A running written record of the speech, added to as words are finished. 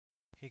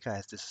Hey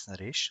guys, this is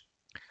Naresh.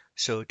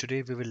 So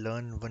today we will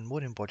learn one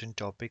more important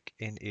topic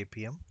in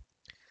Appium.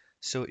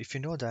 So if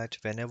you know that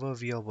whenever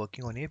we are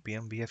working on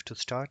Appium, we have to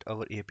start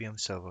our Appium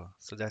server.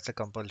 So that's a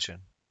compulsion,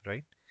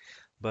 right?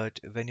 But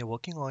when you're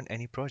working on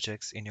any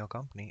projects in your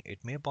company,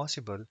 it may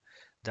possible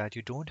that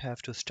you don't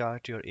have to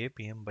start your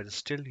Appium, but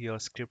still your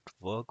script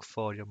work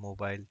for your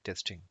mobile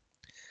testing.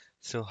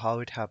 So how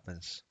it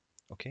happens?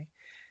 Okay,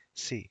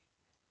 see,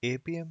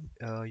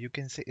 APM, you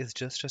can say, is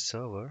just a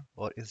server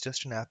or is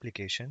just an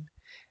application,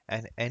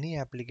 and any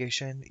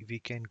application we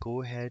can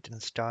go ahead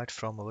and start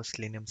from our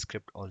Selenium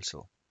script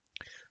also.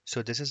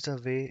 So this is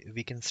the way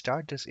we can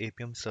start this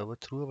APM server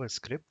through our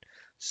script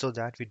so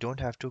that we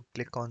don't have to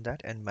click on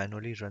that and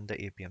manually run the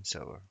APM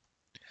server.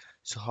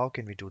 So how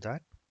can we do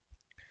that?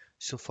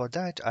 So for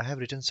that, I have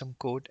written some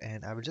code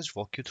and I will just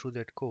walk you through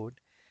that code.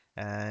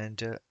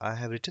 And I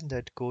have written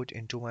that code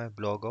into my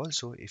blog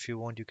also. If you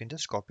want, you can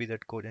just copy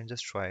that code and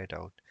just try it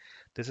out.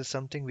 This is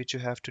something which you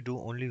have to do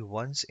only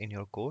once in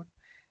your code.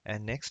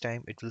 And next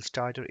time it will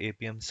start your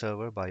APM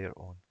server by your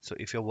own. So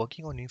if you're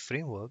working on a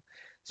framework,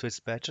 so it's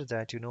better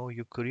that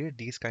you create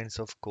these kinds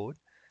of code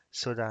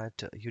so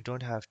that you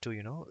don't have to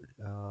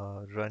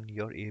run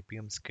your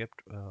APM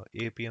script,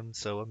 APM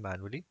server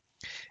manually.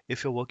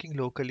 If you're working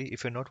locally,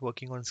 if you're not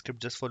working on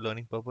script just for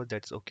learning purpose,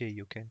 that's okay,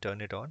 you can turn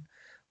it on.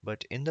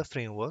 But in the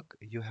framework,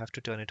 you have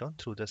to turn it on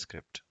through the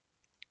script.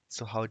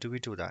 So how do we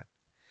do that?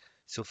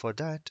 So for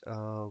that,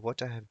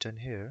 what I have done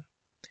here,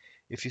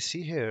 if you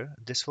see here,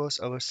 this was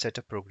our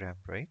setup program,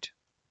 right?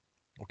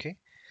 Okay.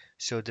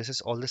 So this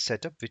is all the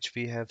setup which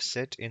we have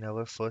set in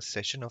our first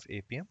session of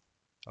APM.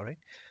 All right.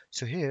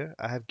 So here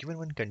I have given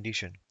one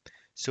condition.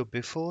 So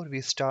before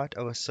we start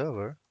our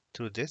server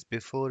through this,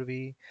 before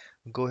we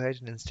go ahead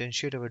and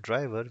instantiate our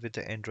driver with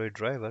the Android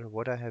driver,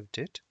 what I have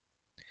did,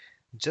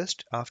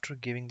 just after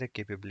giving the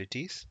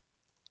capabilities,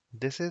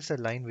 this is the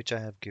line which I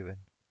have given,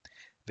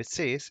 which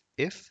says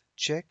if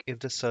check if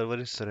the server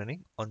is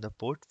running on the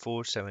port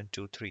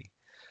 4723.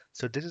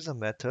 So this is a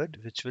method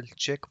which will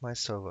check my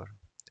server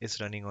is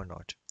running or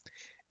not.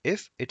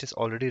 If it is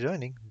already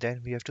running,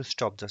 then we have to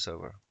stop the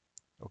server.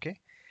 Okay.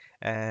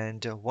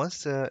 And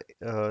once the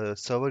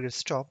server is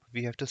stopped,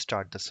 we have to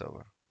start the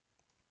server.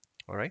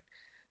 All right.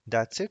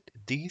 That's it.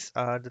 These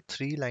are the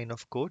three line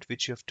of code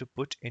which you have to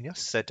put in your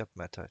setup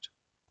method.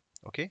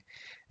 Okay.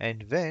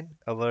 And when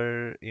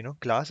our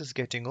class is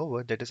getting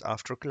over, that is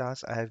after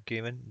class, I have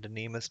given the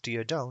name as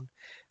tear down.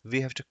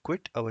 We have to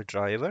quit our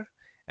driver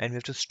and we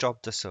have to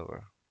stop the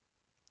server.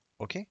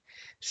 Okay,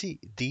 see,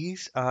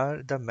 these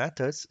are the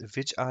methods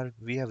which are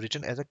we have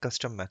written as a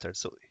custom method.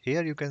 So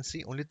here you can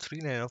see only three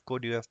line of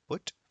code you have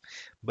put,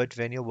 but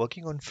when you're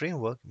working on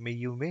framework,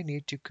 you may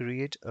need to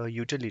create a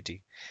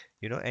utility,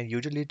 and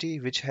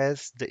utility which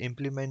has the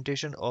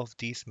implementation of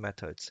these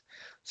methods.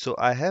 So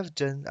I have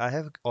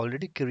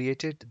already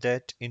created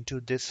that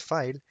into this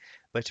file,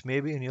 but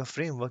maybe in your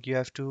framework you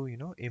have to,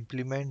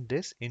 implement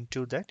this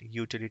into that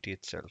utility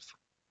itself.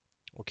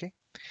 Okay.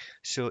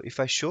 So if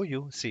I show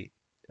you, see,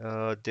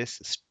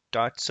 this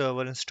start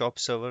server and stop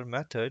server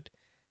method,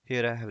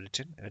 here I have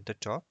written at the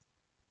top.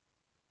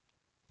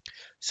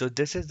 So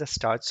this is the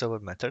start server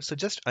method. So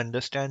just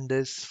understand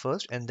this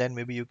first, and then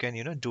maybe you can,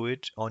 do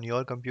it on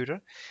your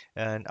computer.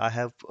 And I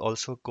have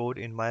also code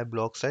in my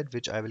blog site,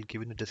 which I will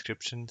give in the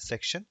description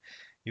section.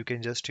 You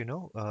can just,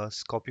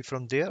 copy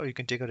from there, or you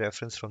can take a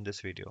reference from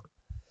this video.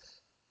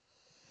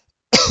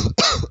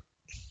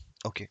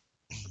 Okay.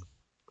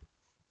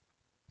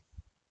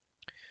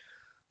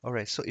 All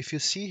right. So if you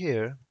see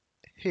here,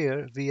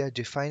 here we are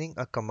defining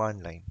a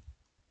command line.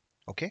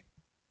 Okay.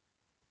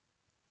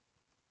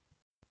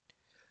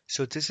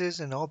 So this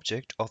is an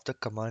object of the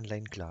command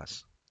line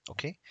class.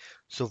 Okay.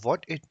 So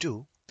what it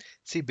do,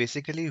 see,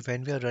 basically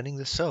when we are running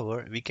the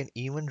server, we can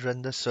even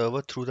run the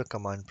server through the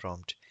command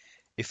prompt.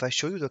 If I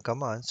show you the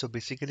commands, so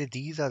basically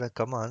these are the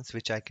commands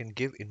which I can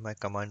give in my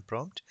command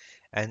prompt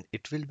and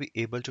it will be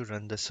able to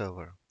run the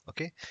server.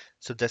 Okay.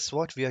 So that's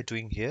what we are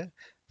doing here.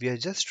 We are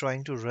just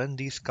trying to run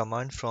these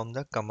commands from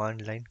the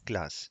command line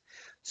class.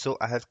 So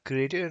I have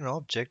created an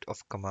object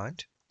of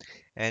command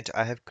and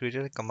I have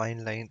created a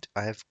command line.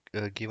 I have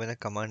given a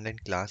command line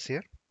class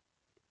here,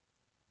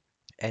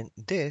 and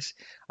this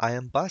I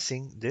am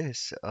passing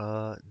this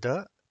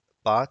the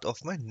path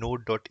of my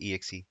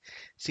node.exe.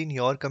 See in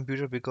your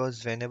computer,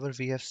 because whenever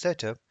we have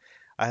set up,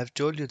 I have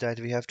told you that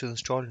we have to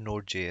install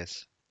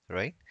node.js,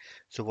 right?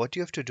 So what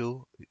you have to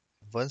do,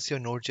 once your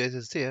node.js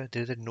is there,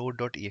 there is a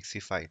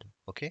node.exe file.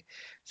 Okay,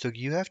 so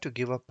you have to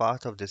give a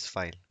path of this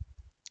file.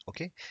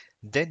 Okay,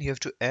 then you have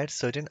to add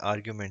certain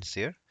arguments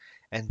here,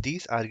 and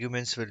these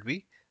arguments will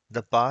be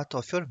the path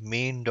of your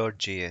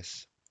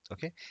main.js.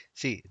 Okay,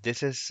 see,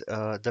 this is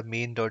the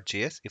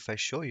main.js. If I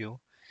show you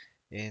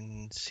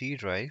in C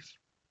drive,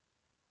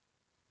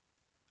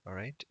 all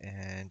right,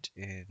 and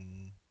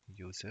in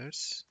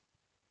users,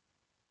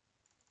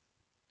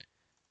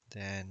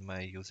 then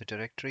my user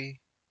directory,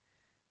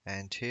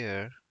 and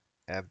here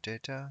app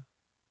data,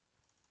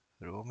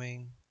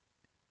 roaming,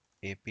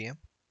 apm.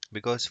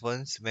 Because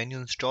once when you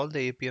install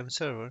the apm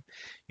server,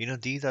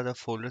 these are the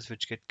folders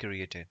which get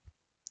created.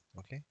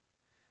 Okay,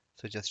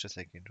 so just a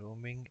second.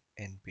 Roaming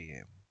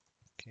npm.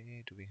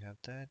 Okay, do we have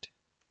that?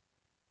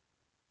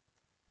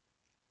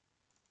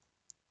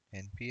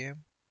 Npm,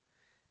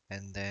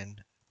 and then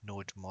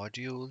node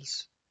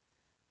modules,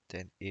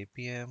 then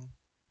apm,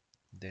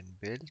 then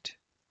build,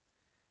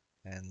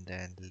 and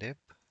then lib,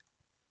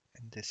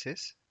 and this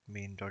is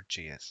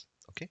main.js.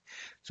 Okay,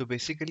 so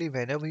basically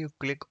whenever you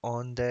click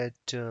on that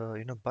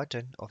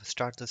button of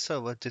start the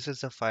server, this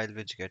is the file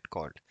which get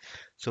called.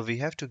 So we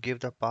have to give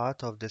the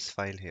path of this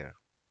file here.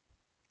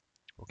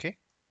 Okay,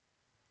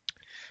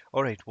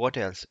 all right, what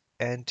else?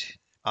 And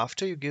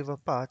after you give a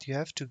path, you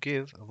have to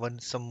give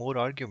some more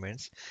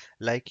arguments,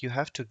 like you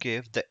have to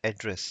give the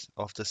address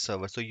of the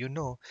server. So you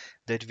know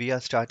that we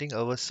are starting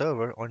our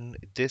server on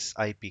this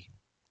IP.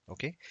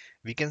 Okay,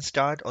 we can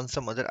start on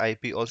some other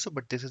IP also,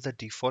 but this is the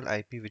default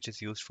IP which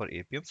is used for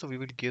Appium. So we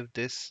will give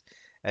this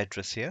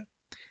address here.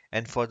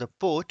 And for the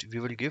port, we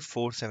will give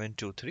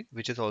 4723,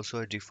 which is also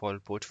a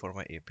default port for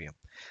my Appium.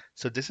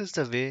 So this is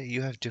the way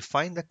you have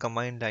defined the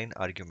command line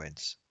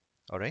arguments.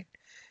 All right.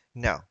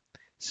 Now,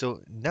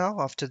 so now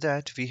after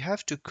that, we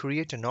have to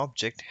create an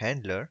object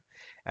handler,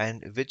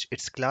 and which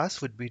its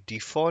class would be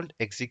default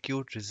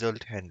execute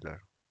result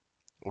handler.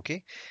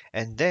 Okay,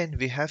 and then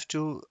we have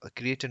to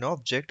create an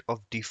object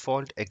of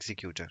default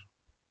executor.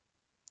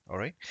 All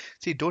right.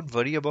 See, don't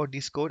worry about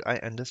this code. I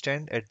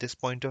understand at this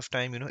point of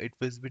time, it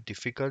will be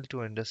difficult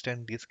to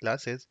understand these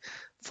classes.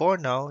 For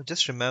now,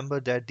 just remember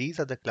that these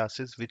are the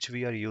classes which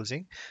we are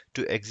using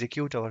to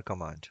execute our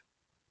command.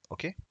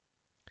 Okay,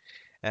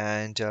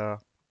 and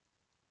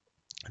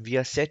we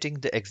are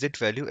setting the exit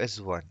value as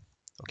 1.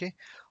 Okay,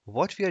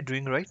 what we are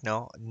doing right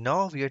now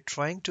we are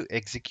trying to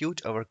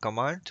execute our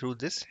command through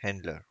this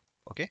handler.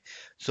 Okay,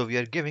 so we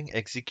are giving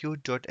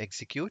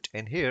execute.execute,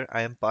 and here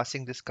I am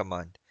passing this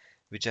command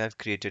which I have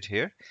created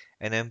here,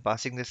 and I am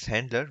passing this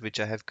handler which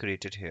I have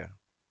created here.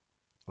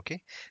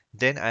 Okay,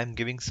 then I am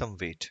giving some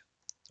weight.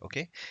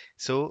 Okay,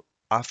 so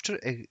after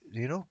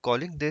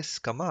calling this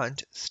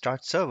command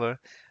start server,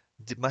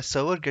 my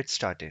server gets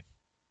started.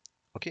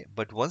 Okay,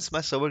 but once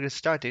my server is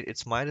started,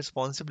 it's my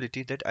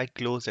responsibility that I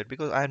close it,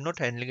 because I am not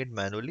handling it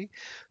manually.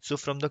 So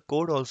from the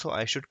code also,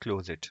 I should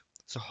close it.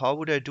 So how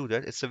would I do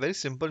that? It's a very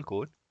simple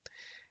code.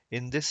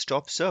 In this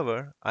stop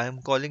server, I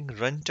am calling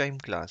runtime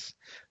class.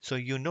 So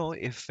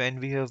if when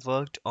we have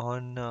worked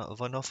on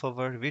one of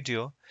our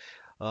video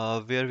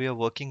where we are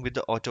working with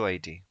the auto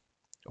ID.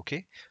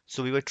 Okay,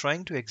 so we were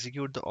trying to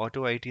execute the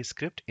auto IT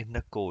script in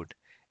the code,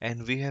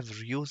 and we have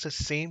used the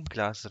same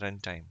class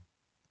runtime,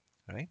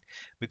 right?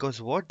 Because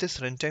what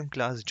this runtime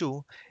class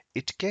do,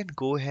 it can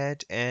go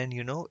ahead and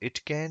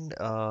it can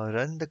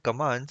run the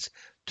commands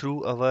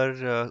through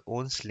our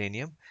own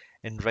Selenium.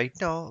 And right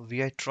now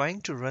we are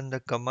trying to run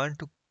the command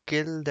to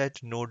kill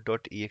that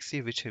node.exe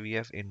which we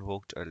have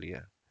invoked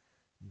earlier,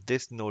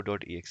 this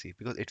node.exe,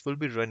 because it will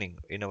be running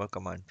in our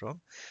command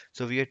prompt.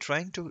 So we are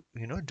trying to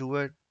do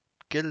a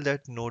kill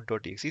that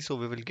node.exe. So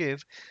we will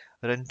give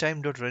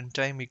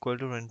runtime.runtime equal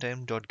to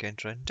runtime.get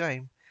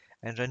runtime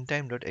and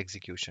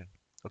runtime.execution.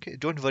 Okay,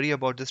 don't worry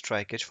about this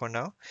try catch for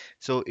now.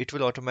 So it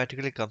will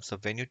automatically comes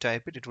up when you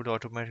type it. It would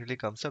automatically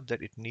comes up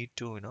that it need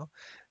to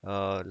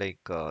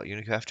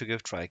you have to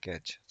give try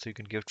catch. So you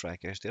can give try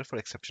catch there for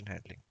exception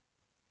handling.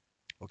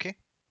 Okay.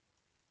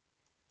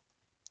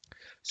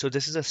 So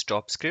this is a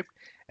stop script,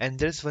 and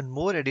there's one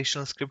more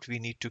additional script we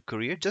need to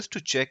create just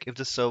to check if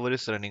the server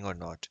is running or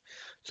not.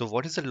 So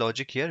what is the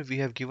logic here? We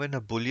have given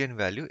a boolean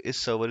value, is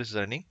server is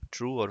running,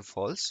 true or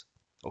false.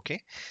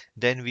 Okay,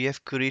 then we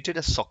have created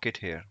a socket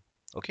here.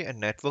 Okay, a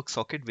network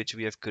socket which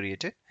we have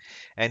created,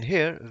 and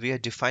here we are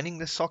defining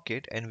the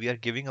socket and we are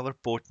giving our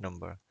port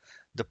number.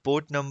 The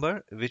port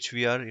number which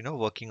we are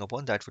working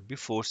upon, that would be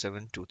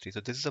 4723.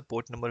 So this is a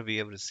port number we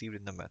have received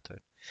in the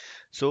method.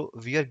 So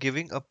we are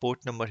giving a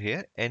port number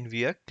here and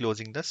we are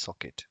closing the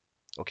socket.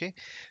 Okay.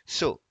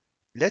 So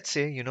let's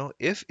say,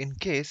 if in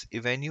case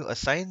when you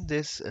assign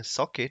this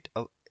socket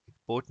a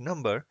port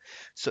number,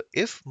 so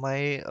if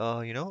my,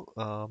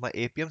 my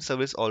APM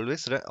service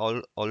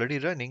already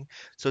running,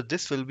 so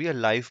this will be a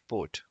live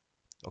port.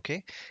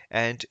 Okay.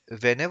 And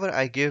whenever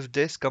I give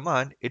this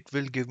command, it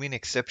will give me an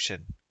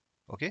exception.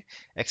 Okay.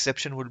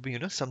 Exception would be,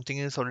 something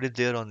is already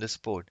there on this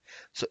port.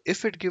 So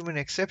if it give an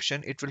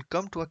exception, it will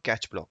come to a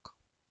catch block.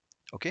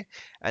 Okay,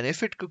 and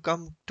if it could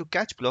come to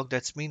catch block,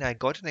 that's mean I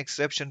got an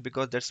exception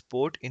because that's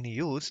port in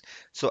use.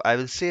 So I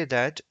will say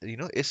that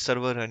is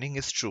server running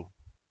is true.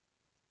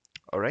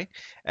 All right,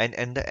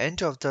 and the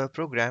end of the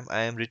program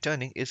I am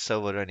returning is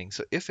server running.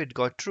 So if it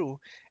got true,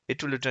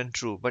 it will return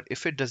true, but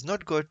if it does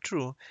not go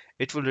true,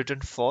 it will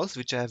return false,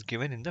 which I have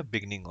given in the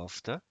beginning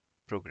of the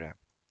program.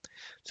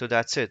 So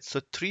that's it.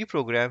 So three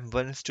program: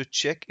 one is to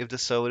check if the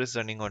server is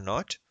running or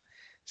not,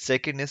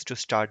 second is to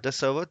start the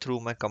server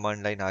through my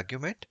command line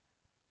argument,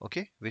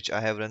 okay, which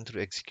I have run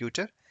through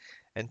executor,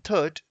 and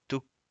third,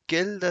 to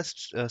kill the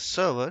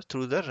server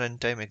through the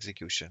runtime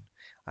execution.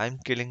 I'm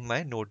killing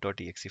my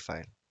node.exe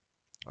file.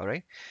 All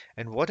right.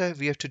 And what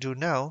we have to do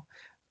now,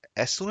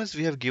 as soon as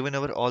we have given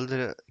our all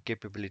the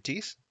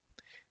capabilities,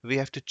 we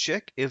have to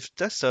check if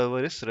the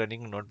server is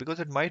running or not, because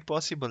it might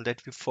possible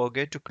that we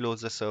forget to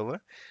close the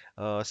server.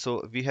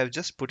 So we have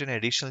just put an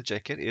additional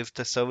check here. If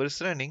the server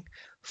is running,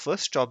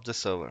 first stop the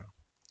server.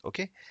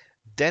 Okay,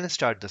 then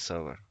start the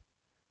server.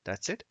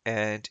 That's it.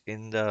 And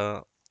in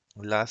the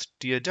last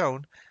tier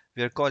down,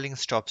 we are calling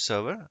stop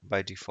server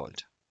by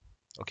default.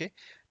 Okay.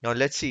 Now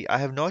let's see. I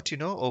have not,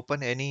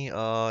 open any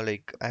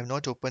I have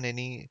not opened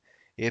any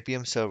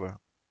Appium server.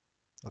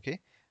 Okay.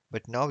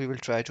 But now we will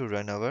try to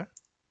run our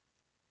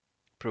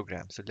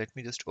program. So let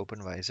me just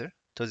open Visor.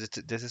 So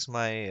this is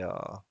my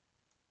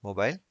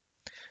mobile.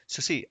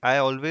 So see, I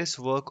always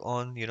work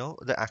on,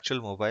 the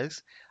actual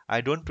mobiles.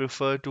 I don't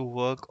prefer to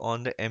work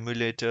on the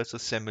emulators or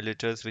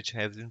simulators which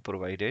have been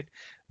provided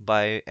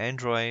by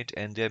Android,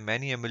 and there are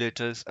many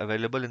emulators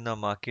available in the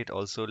market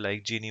also,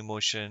 like Genie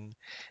Motion,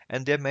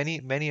 and there are many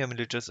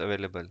emulators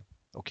available.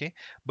 Okay,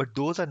 but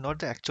those are not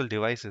the actual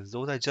devices.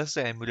 Those are just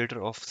the emulator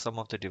of some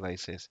of the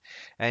devices,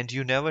 and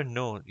you never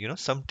know.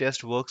 Some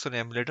test works on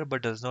emulator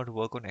but does not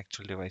work on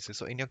actual devices.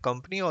 So in your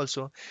company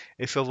also,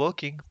 if you're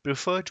working,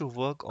 prefer to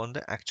work on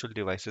the actual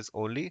devices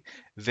only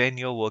when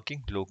you're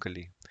working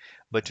locally.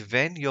 But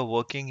when you're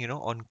working,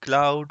 on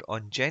cloud,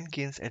 on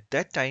Jenkins, at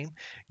that time,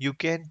 you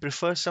can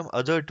prefer some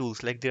other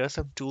tools. Like there are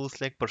some tools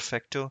like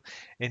Perfecto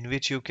in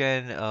which you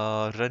can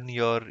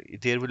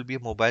there will be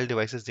mobile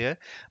devices there.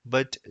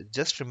 But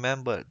just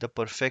remember, the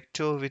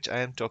Perfecto which I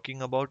am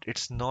talking about,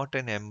 it's not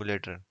an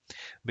emulator,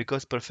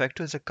 because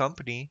Perfecto is a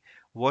company.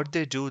 What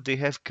they do, they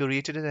have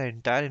created an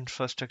entire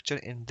infrastructure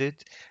in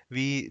that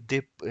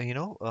they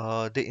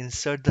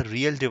insert the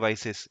real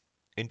devices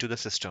into the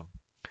system.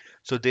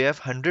 So they have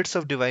hundreds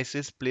of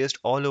devices placed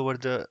all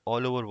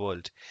over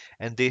world,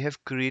 and they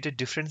have created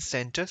different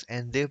centers,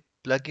 and they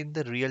plug in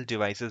the real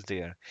devices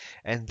there,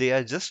 and they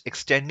are just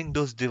extending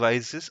those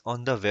devices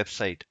on the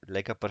website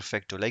like a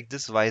Perfecto, like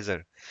this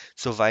Visor.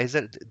 So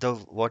Visor, the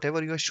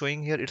whatever you are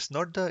showing here, it's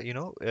not the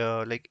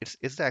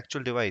it's the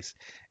actual device.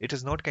 It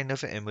is not kind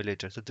of an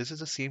emulator. So this is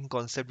the same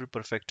concept with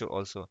Perfecto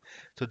also.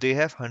 So they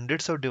have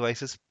hundreds of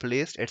devices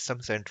placed at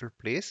some central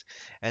place,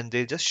 and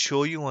they just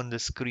show you on the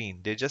screen.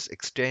 They just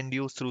extend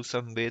you through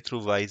some way,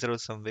 through Visor or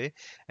some way,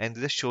 and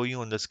they just show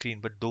you on the screen.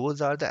 But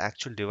those are the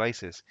actual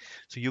devices.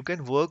 So you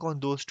can work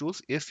on those tools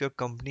if your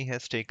company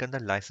has taken the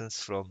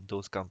license from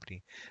those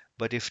company.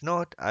 But if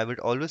not, I would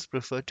always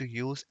prefer to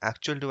use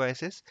actual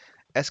devices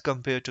as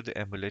compared to the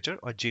emulator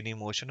or Genie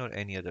Motion or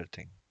any other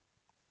thing.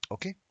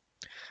 Okay?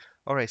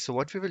 Alright, so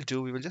what we will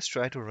do, we will just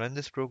try to run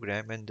this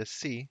program and just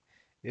see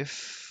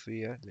if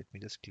we are, let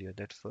me just clear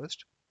that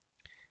first,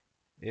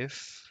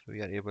 if we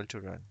are able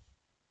to run.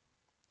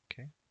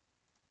 Okay.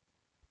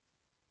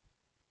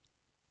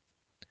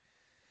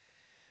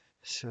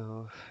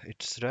 So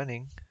it's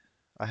running.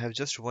 I have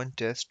just one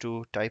test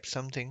to type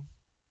something.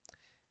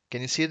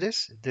 Can you see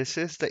this? This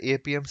is the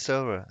Appium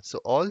server. So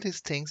all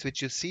these things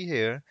which you see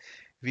here,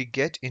 we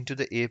get into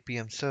the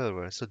Appium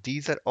server. So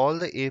these are all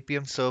the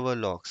Appium server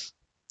logs,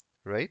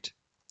 right?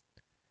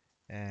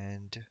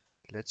 And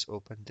let's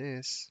open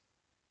this.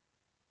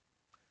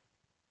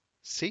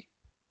 See,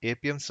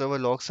 Appium server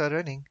logs are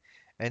running,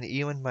 and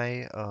even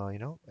my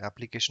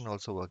application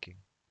also working.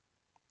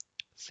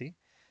 See,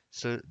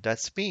 so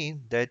that's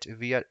mean that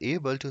we are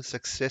able to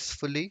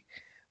successfully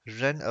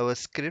run our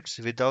scripts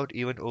without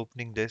even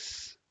opening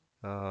this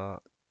uh,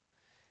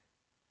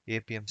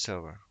 Appium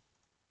server.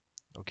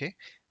 Okay,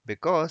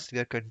 because we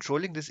are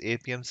controlling this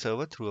Appium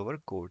server through our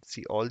code.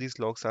 See, all these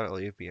logs are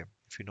Appium.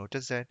 If you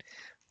notice that,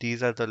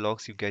 these are the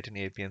logs you get in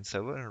Appium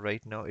server, and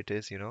right now it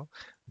is,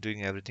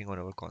 doing everything on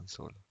our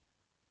console.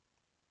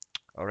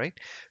 All right.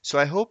 So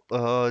I hope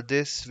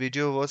this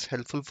video was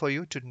helpful for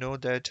you to know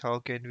that how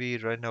can we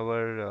run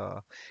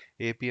our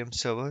Appium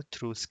server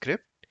through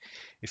script.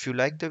 If you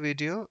like the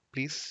video,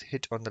 please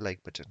hit on the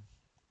like button.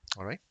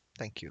 All right.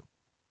 Thank you.